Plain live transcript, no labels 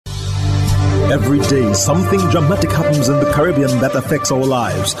Every day, something dramatic happens in the Caribbean that affects our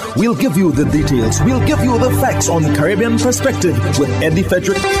lives. We'll give you the details. We'll give you the facts on Caribbean Perspective with Eddie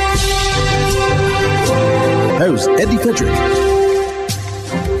Frederick. Here's Eddie Frederick.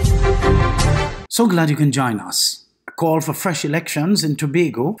 So glad you can join us. A call for fresh elections in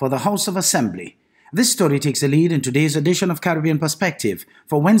Tobago for the House of Assembly. This story takes the lead in today's edition of Caribbean Perspective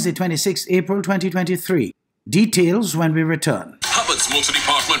for Wednesday, 26 April 2023. Details when we return. Hubbard's Motor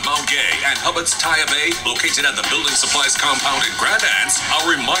Department Mount Gay and Hubbard's Tire Bay, located at the Building Supplies Compound in Grand Anse, are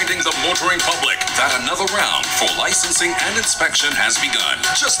reminding the motoring public that another round for licensing and inspection has begun.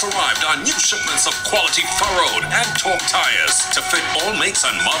 Just arrived on new shipments of quality furrowed and torque tires to fit all makes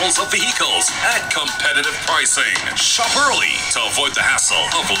and models of vehicles at competitive pricing. Shop early to avoid the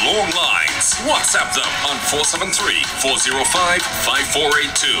hassle of long lines. WhatsApp them on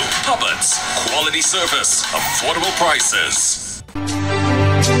 473-405-5482. Hubbard's, quality service, affordable prices.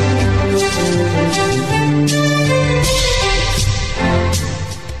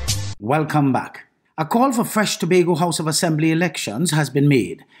 Welcome back. A call for fresh Tobago House of Assembly elections has been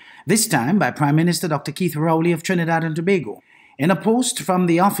made, this time by Prime Minister Dr. Keith Rowley of Trinidad and Tobago. In a post from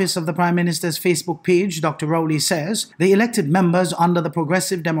the office of the Prime Minister's Facebook page, Dr. Rowley says the elected members under the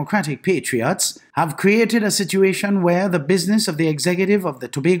Progressive Democratic Patriots have created a situation where the business of the executive of the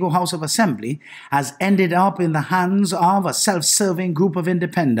Tobago House of Assembly has ended up in the hands of a self-serving group of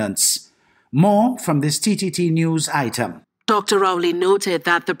independents. More from this TTT News item. Dr. Rowley noted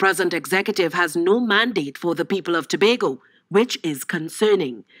that the present executive has no mandate for the people of Tobago, which is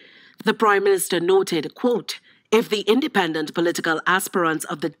concerning. The Prime Minister noted, quote, "If the independent political aspirants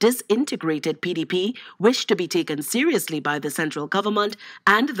of the disintegrated PDP wish to be taken seriously by the central government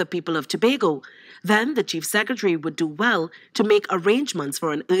and the people of Tobago, then the Chief Secretary would do well to make arrangements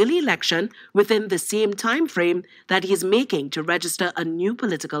for an early election within the same time frame that he is making to register a new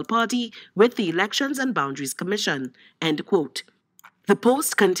political party with the Elections and Boundaries Commission." End quote. The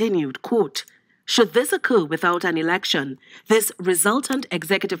post continued, quote, "Should this occur without an election, this resultant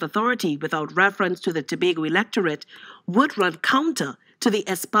executive authority without reference to the Tobago electorate would run counter to the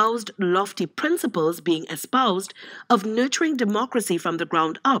espoused lofty principles being espoused of nurturing democracy from the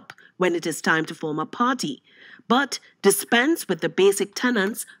ground up when it is time to form a party, but dispense with the basic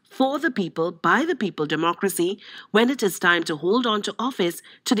tenets for the people, by the people democracy when it is time to hold on to office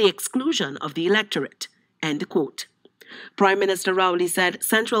to the exclusion of the electorate." End quote. Prime Minister Rowley said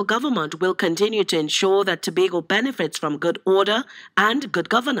central government will continue to ensure that Tobago benefits from good order and good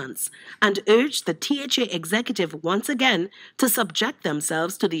governance, and urged the THA executive once again to subject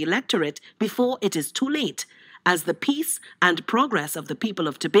themselves to the electorate before it is too late, as the peace and progress of the people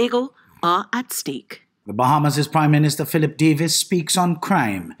of Tobago are at stake. The Bahamas' Prime Minister Philip Davis speaks on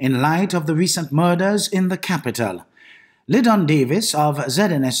crime in light of the recent murders in the capital. Lydon Davis of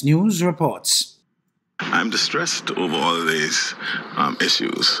ZNS News reports. I'm distressed over all of these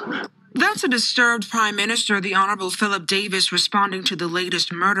issues. That's a disturbed Prime Minister, the Honourable Philip Davis, responding to the latest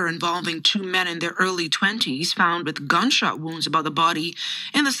murder involving two men in their early 20s found with gunshot wounds above the body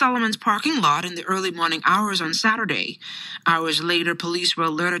in the Solomon's parking lot in the early morning hours on Saturday. Hours later, police were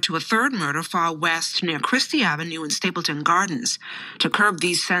alerted to a third murder far west near Christie Avenue in Stapleton Gardens. To curb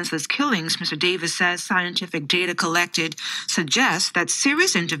these senseless killings, Mr. Davis says scientific data collected suggests that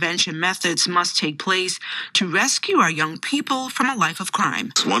serious intervention methods must take place to rescue our young people from a life of crime.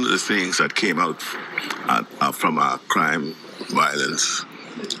 It's one of the things that came out from our crime violence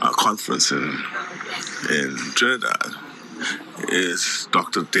conference in Trinidad is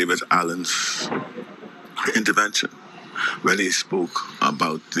Dr. David Allen's intervention when he spoke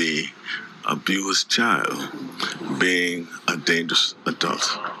about the abused child being a dangerous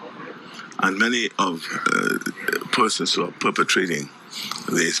adult. And many of persons who are perpetrating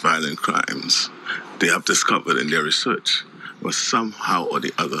these violent crimes, they have discovered in their research was somehow or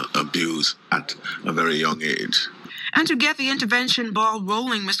the other abused at a very young age. And to get the intervention ball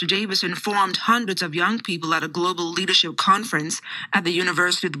rolling, Mr. Davis informed hundreds of young people at a global leadership conference at the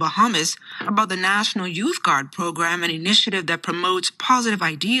University of the Bahamas about the National Youth Guard program, an initiative that promotes positive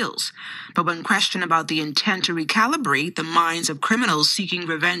ideals. But when questioned about the intent to recalibrate the minds of criminals seeking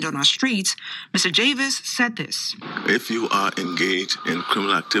revenge on our streets, Mr. Davis said this. If you are engaged in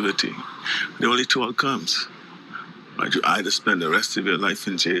criminal activity, there are only two outcomes. Right? You either spend the rest of your life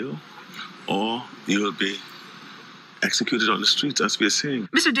in jail or you will be executed on the streets, as we are saying.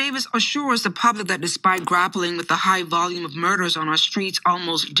 Mr. Davis assures the public that despite grappling with the high volume of murders on our streets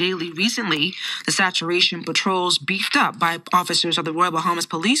almost daily recently, the saturation patrols beefed up by officers of the Royal Bahamas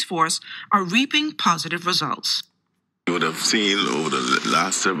Police Force are reaping positive results. You would have seen over the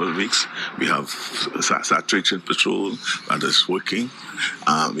last several weeks, we have saturation patrol that is working.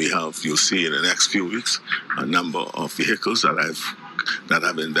 You'll see in the next few weeks a number of vehicles that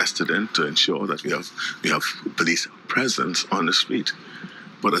I've invested in to ensure that we have police presence on the street.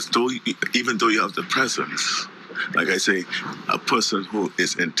 But even though you have the presence, like I say, a person who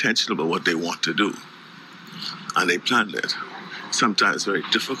is intentional about what they want to do and they planned it, sometimes very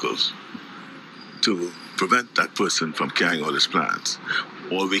difficult to prevent that person from carrying out his plans.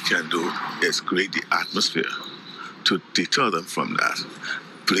 All we can do is create the atmosphere to deter them from that.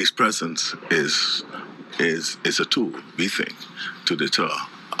 Police presence is a tool, we think, to deter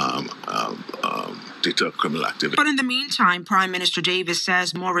criminal activity. But in the meantime, Prime Minister Davis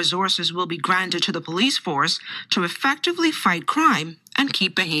says more resources will be granted to the police force to effectively fight crime and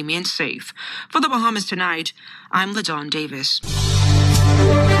keep Bahamians safe. For the Bahamas Tonight, I'm LaDawn Davis.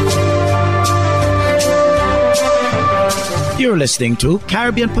 You're listening to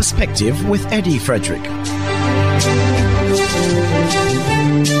Caribbean Perspective with Eddie Frederick.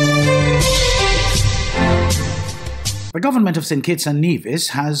 The government of St. Kitts and Nevis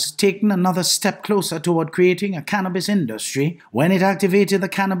has taken another step closer toward creating a cannabis industry when it activated the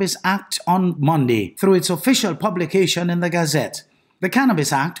Cannabis Act on Monday through its official publication in the Gazette. The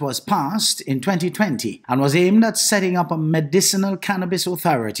Cannabis Act was passed in 2020 and was aimed at setting up a medicinal cannabis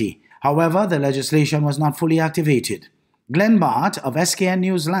authority. However, the legislation was not fully activated. Glenn Bart of SKN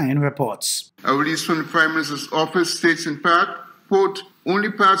Newsline reports. A release from the Prime Minister's office states in part, quote,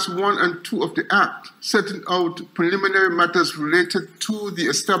 only parts 1 and 2 of the Act, setting out preliminary matters related to the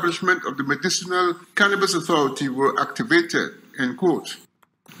establishment of the Medicinal Cannabis Authority, were activated, end quote.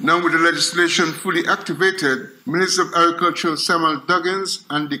 Now with the legislation fully activated, Minister of Agriculture Samuel Duggins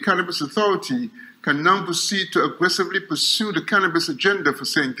and the Cannabis Authority can now proceed to aggressively pursue the cannabis agenda for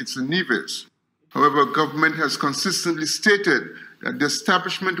St. Kitts and Nevis. However, government has consistently stated that the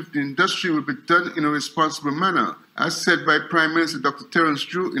establishment of the industry will be done in a responsible manner, as said by Prime Minister Dr. Terence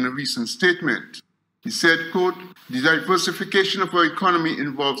Drew in a recent statement. He said, quote, the diversification of our economy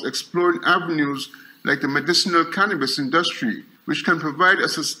involves exploring avenues like the medicinal cannabis industry, which can provide a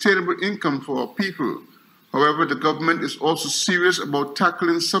sustainable income for our people. However, the government is also serious about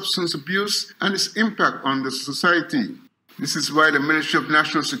tackling substance abuse and its impact on the society. This is why the Ministry of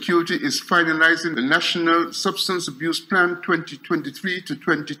National Security is finalizing the National Substance Abuse Plan 2023 to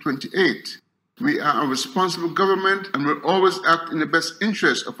 2028. We are a responsible government and will always act in the best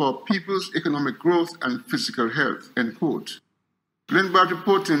interest of our people's economic growth and physical health, end quote. Glenn Bart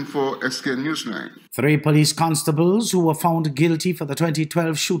reporting for SKN Newsline. 3 police constables who were found guilty for the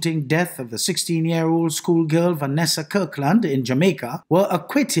 2012 shooting death of the 16-year-old schoolgirl Vanessa Kirkland in Jamaica were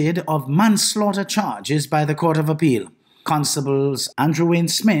acquitted of manslaughter charges by the Court of Appeal. Constables Andrew Wayne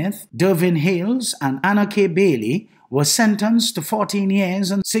Smith, Dervin Hales, and Anna K. Bailey were sentenced to 14 years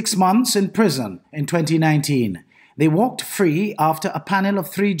and 6 months in prison in 2019. They walked free after a panel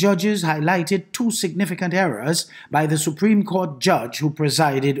of 3 judges highlighted 2 significant errors by the Supreme Court judge who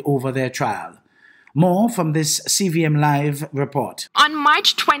presided over their trial. More from this CVM Live report. On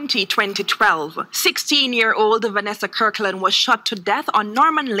March 20, 2012, 16-year-old Vanessa Kirkland was shot to death on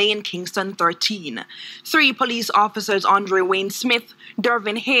Norman Lane, Kingston 13. 3 police officers, Andre Wayne Smith,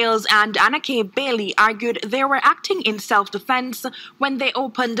 Dervin Hales, and Anna K. Bailey, argued they were acting in self-defense when they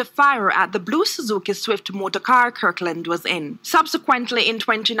opened fire at the blue Suzuki Swift motorcar Kirkland was in. Subsequently, in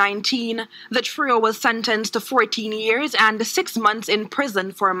 2019, the trio was sentenced to 14 years and 6 months in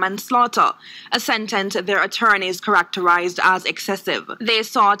prison for manslaughter, a sentence their attorneys characterized as excessive. They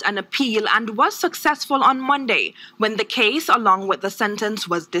sought an appeal and was successful on Monday when the case, along with the sentence,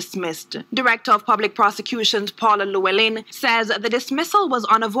 was dismissed. Director of Public Prosecutions Paula Llewellyn says the dismissal was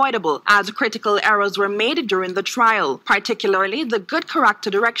unavoidable as critical errors were made during the trial, particularly the good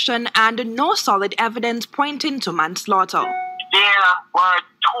character direction and no solid evidence pointing to manslaughter. There were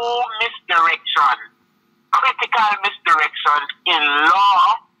 2 misdirections, critical misdirections in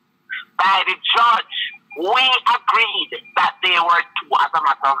law by the judge. We agreed that they were 2 as a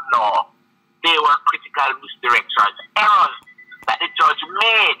matter of law. They were critical misdirections, errors that the judge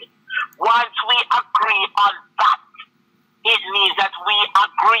made. Once we agree on that, it means that we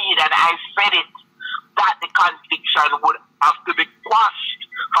agreed, and I said it, that the conviction would have to be quashed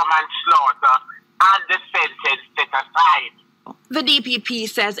for manslaughter and the sentence set aside. The DPP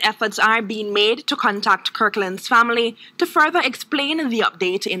says efforts are being made to contact Kirkland's family to further explain the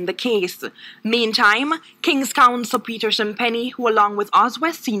update in the case. Meantime, King's Counsel Peterson Penny, who along with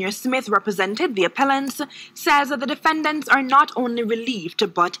Oswest Senior Smith represented the appellants, says that the defendants are not only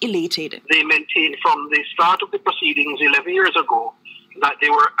relieved but elated. They maintained from the start of the proceedings 11 years ago that they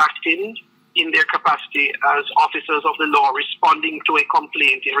were acting in their capacity as officers of the law responding to a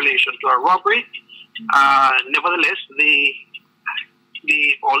complaint in relation to a robbery. Nevertheless, they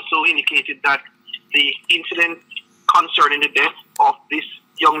also indicated that the incident concerning the death of this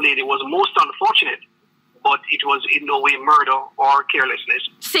young lady was most unfortunate, but it was in no way murder or carelessness.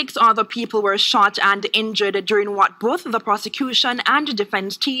 6 other people were shot and injured during what both the prosecution and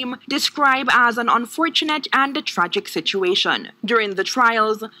defense team describe as an unfortunate and tragic situation. During the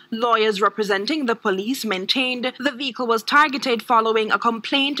trials, lawyers representing the police maintained the vehicle was targeted following a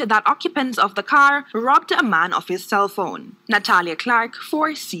complaint that occupants of the car robbed a man of his cell phone. Natalia Clark for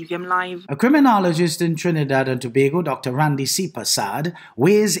CVM Live. A criminologist in Trinidad and Tobago, Dr. Randy C. Prasad,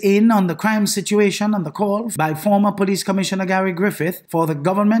 weighs in on the crime situation on the call by former Police Commissioner Gary Griffith for the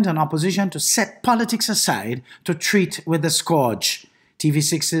government and opposition to set politics aside to treat with the scourge.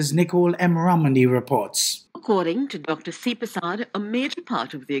 TV6's Nicole M. Romney reports. According to Dr. C. Prasad, a major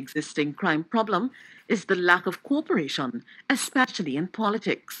part of the existing crime problem is the lack of cooperation, especially in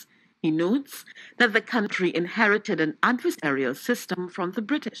politics. He notes that the country inherited an adversarial system from the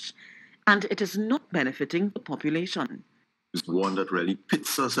British, and it is not benefiting the population. It's one that really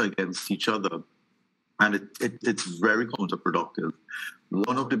pits us against each other. And it's very counterproductive.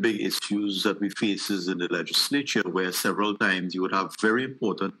 One of the big issues that we face is in the legislature, where several times you would have very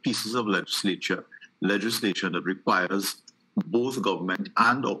important pieces of legislation that requires both government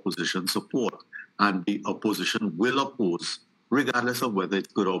and opposition support. And the opposition will oppose, regardless of whether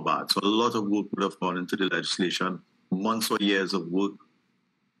it's good or bad. So a lot of work would have gone into the legislation, months or years of work,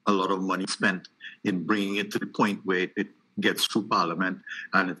 a lot of money spent in bringing it to the point where it gets through Parliament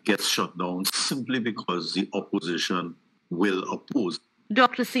and it gets shut down simply because the opposition will oppose.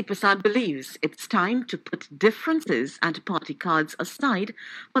 Dr. C. Prasad believes it's time to put differences and party cards aside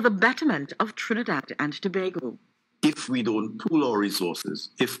for the betterment of Trinidad and Tobago. If we don't pool our resources,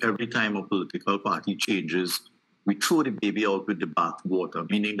 if every time a political party changes, we throw the baby out with the bathwater,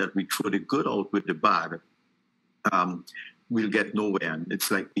 meaning that we throw the good out with the bad, we'll get nowhere. And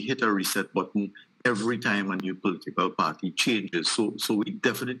it's like we hit a reset button every time a new political party changes. So we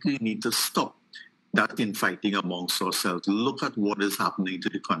definitely need to stop that infighting amongst ourselves. Look at what is happening to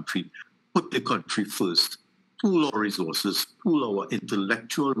the country. Put the country first. Pool our resources, pool our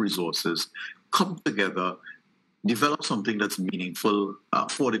intellectual resources, come together, develop something that's meaningful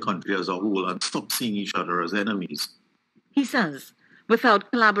for the country as a whole, and stop seeing each other as enemies. He says,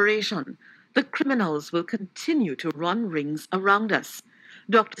 without collaboration, the criminals will continue to run rings around us.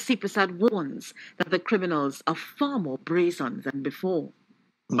 Dr. C. Prasad warns that the criminals are far more brazen than before.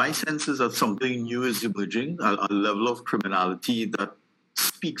 My sense is that something new is emerging, a level of criminality that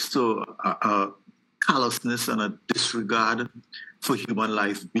speaks to a callousness and a disregard for human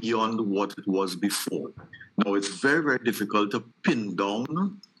life beyond what it was before. Now, it's very, very difficult to pin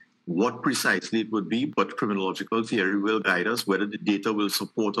down what precisely it would be, but criminological theory will guide us. Whether the data will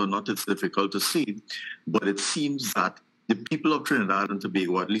support or not, it's difficult to see. But it seems that the people of Trinidad and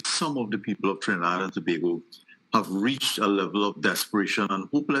Tobago, at least some of the people of Trinidad and Tobago, have reached a level of desperation and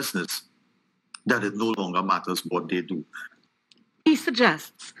hopelessness that it no longer matters what they do. He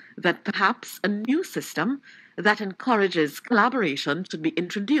suggests that perhaps a new system that encourages collaboration should be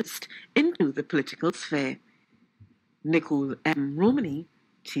introduced into the political sphere. Nicole M. Romney,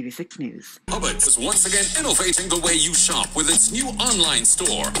 TV6 News. Hubbard's is once again innovating the way you shop with its new online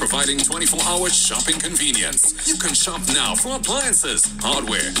store, providing 24-hour shopping convenience. You can shop now for appliances,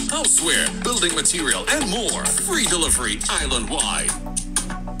 hardware, houseware, building material, and more. Free delivery island-wide.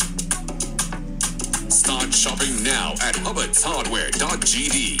 Start shopping now at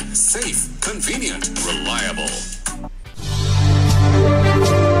hubbardshardware.gd. Safe, convenient, reliable.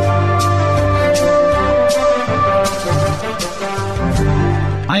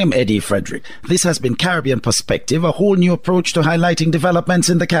 I am Eddie Frederick. This has been Caribbean Perspective, a whole new approach to highlighting developments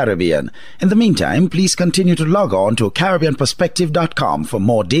in the Caribbean. In the meantime, please continue to log on to CaribbeanPerspective.com for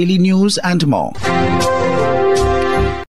more daily news and more.